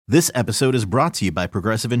This episode is brought to you by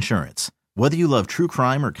Progressive Insurance. Whether you love true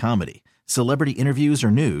crime or comedy, celebrity interviews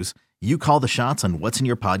or news, you call the shots on what's in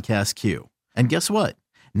your podcast queue. And guess what?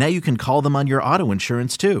 Now you can call them on your auto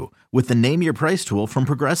insurance too with the Name Your Price tool from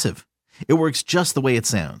Progressive. It works just the way it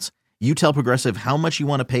sounds. You tell Progressive how much you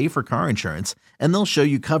want to pay for car insurance, and they'll show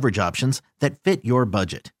you coverage options that fit your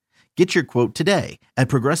budget. Get your quote today at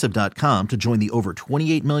Progressive.com to join the over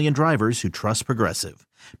 28 million drivers who trust Progressive.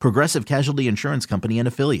 Progressive Casualty Insurance Company and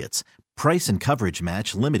Affiliates. Price and coverage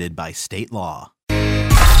match limited by state law.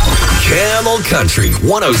 Camel Country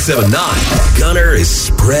 107.9. Gunner is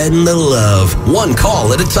spreading the love, one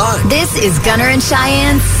call at a time. This is Gunner and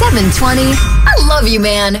Cheyenne, 720. I love you,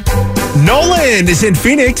 man. Noland is in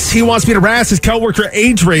Phoenix. He wants me to razz his coworker,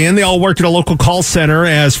 Adrian. They all work at a local call center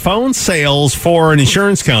as phone sales for an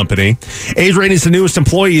insurance company. Adrian is the newest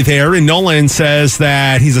employee there, and Noland says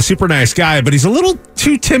that he's a super nice guy, but he's a little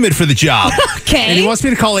too timid for the job. Okay. And he wants me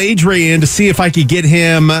to call Adrian to see if I could get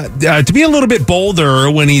him to be a little bit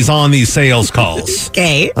bolder when he's on these sales calls.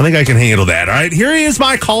 Okay. I think I can handle that. All right, here is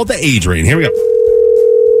my call to Adrian. Here we go.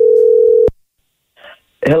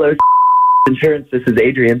 Hello, insurance. This is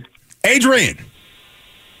Adrian. Adrian.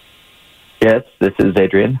 Yes, this is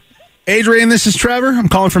Adrian. Adrian, this is Trevor. I'm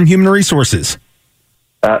calling from Human Resources.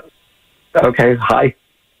 Okay, hi.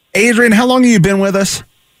 Adrian, how long have you been with us?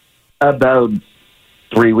 About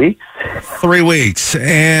 3 weeks. 3 weeks.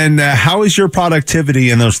 And how is your productivity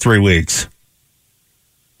in those 3 weeks?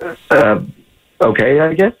 Okay,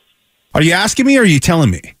 I guess. Are you asking me or are you telling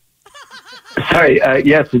me? Sorry,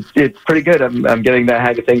 yes, it's pretty good. I'm getting the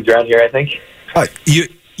hang of things around here, I think.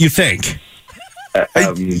 You think?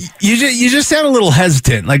 You just sound a little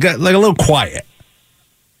hesitant, like a little quiet.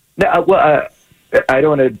 No, well, I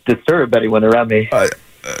don't want to disturb anyone around me.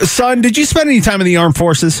 Son, did you spend any time in the armed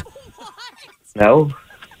forces? No.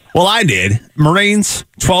 Well, I did. Marines,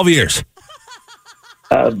 12 years.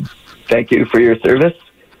 Thank you for your service.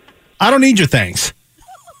 I don't need your thanks.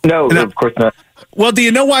 No, of course not. Well, do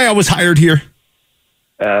you know why I was hired here?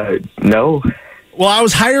 No. Well, I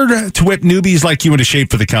was hired to whip newbies like you into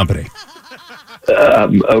shape for the company.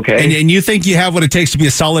 Okay. And you think you have what it takes to be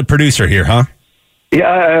a solid producer here, huh?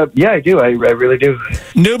 Yeah, I do. I really do.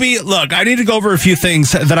 Newbie, look, I need to go over a few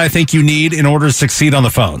things that I think you need in order to succeed on the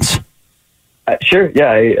phones. Sure,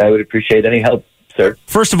 yeah, I would appreciate any help, sir.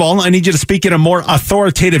 First of all, I need you to speak in a more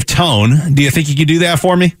authoritative tone. Do you think you can do that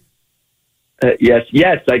for me?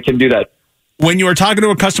 Yes, I can do that. When you are talking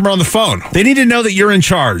to a customer on the phone, they need to know that you're in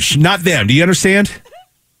charge, not them. Do you understand?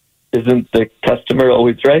 Isn't the customer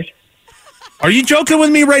always right? Are you joking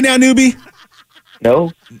with me right now, newbie?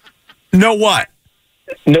 No. No what?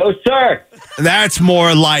 No, sir. That's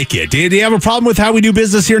more like it. Do you have a problem with how we do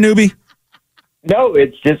business here, newbie? No,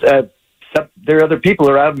 it's just there are other people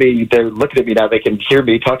around me. They're looking at me now. They can hear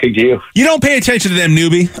me talking to you. You don't pay attention to them,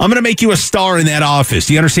 newbie. I'm going to make you a star in that office.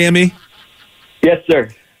 Do you understand me? Yes, sir.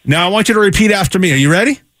 Now, I want you to repeat after me. Are you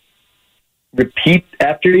ready? Repeat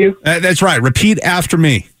after you? That's right. Repeat after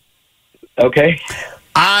me. Okay.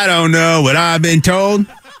 I don't know what I've been told.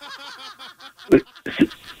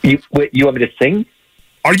 You want me to sing?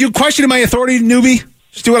 Are you questioning my authority, newbie?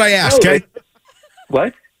 Just do what I ask, okay?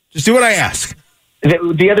 What? Just do what I ask.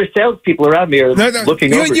 The other salespeople around me are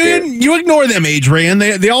looking over here. You ignore them, Adrian.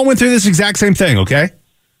 They all went through this exact same thing, okay?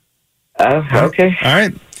 Okay. All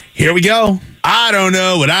right. Here we go. I don't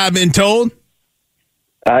know what I've been told.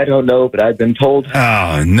 I don't know, but I've been told.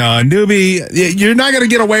 Oh, no, newbie. You're not going to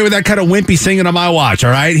get away with that kind of wimpy singing on my watch,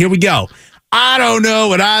 all right? Here we go. I don't know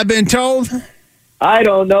what I've been told. I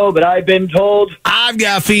don't know, but I've been told. I've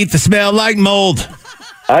got feet that smell like mold.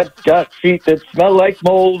 I've got feet that smell like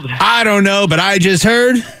mold. I don't know, but I just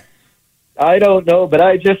heard. I don't know, but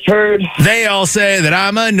I just heard. They all say that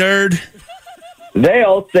I'm a nerd. They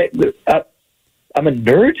all say I'm a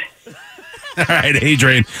nerd? All right,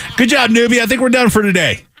 Adrian. Good job, newbie. I think we're done for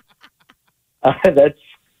today. That's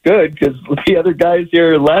good, because the other guys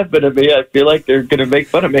here are laughing at me. I feel like they're going to make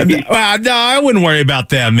fun of me. No, I wouldn't worry about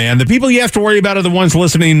them, man. The people you have to worry about are the ones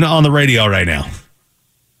listening on the radio right now.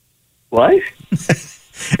 What?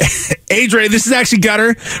 Adrian, this is actually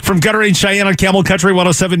Gunner from Gunner and Cheyenne on Camel Country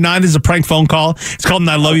 107.9. This is a prank phone call. It's called an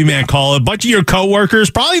I Love You Man call. A bunch of your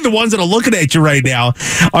coworkers, probably the ones that are looking at you right now,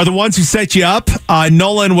 are the ones who set you up.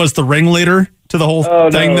 Nolan was the ringleader to the whole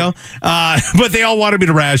thing, though. But they all wanted me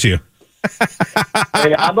to razz you.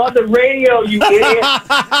 Hey, I'm on the radio, you idiot.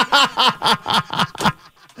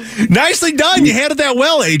 Nicely done. You handled that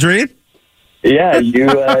well, Adrian. Yeah, you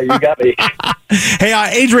got me.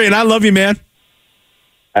 Hey, Adrian, I love you, man.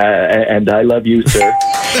 And I love you, sir.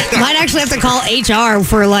 Might actually have to call HR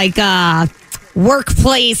for like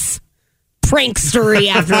workplace prankstery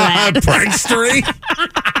after that. Prankstery?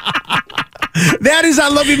 That is I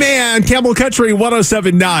Love You Man, Camel Country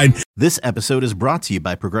 107.9. This episode is brought to you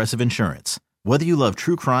by Progressive Insurance. Whether you love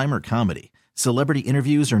true crime or comedy, celebrity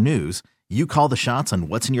interviews or news, you call the shots on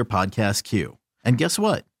what's in your podcast queue. And guess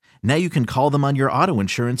what? Now you can call them on your auto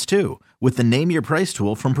insurance too with the Name Your Price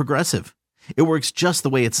tool from Progressive. It works just the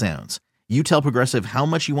way it sounds. You tell Progressive how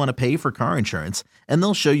much you want to pay for car insurance, and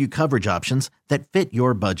they'll show you coverage options that fit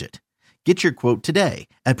your budget. Get your quote today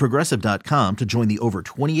at Progressive.com to join the over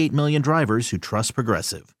 28 million drivers who trust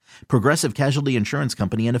Progressive. Progressive Casualty Insurance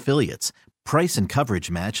Company and Affiliates. Price and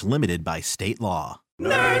coverage match limited by state law.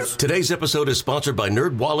 Nerds! Today's episode is sponsored by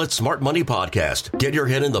NerdWallet's Smart Money Podcast. Get your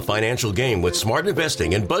head in the financial game with smart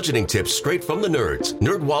investing and budgeting tips straight from the nerds.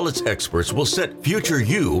 NerdWallet's experts will set future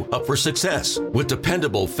you up for success with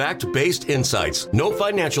dependable, fact-based insights. No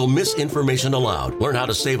financial misinformation allowed. Learn how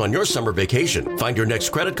to save on your summer vacation, find your next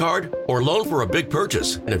credit card, or loan for a big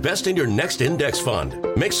purchase, and invest in your next index fund.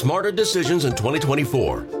 Make smarter decisions in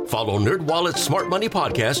 2024. Follow NerdWallet's Smart Money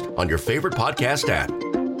Podcast on your favorite podcast app.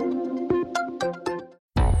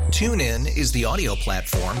 TuneIn is the audio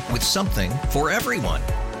platform with something for everyone.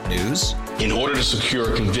 News. In order to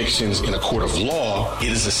secure convictions in a court of law, it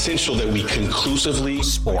is essential that we conclusively.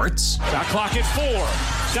 Sports. Shot clock at 4.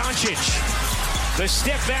 Doncic. The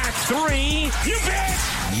step back 3. You bet.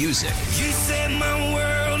 Music. You set my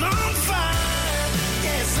world on fire.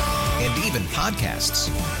 Yes, and even podcasts.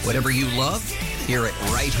 Whatever you love, hear it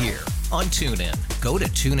right here on TuneIn. Go to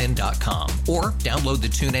TuneIn.com or download the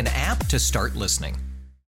TuneIn app to start listening.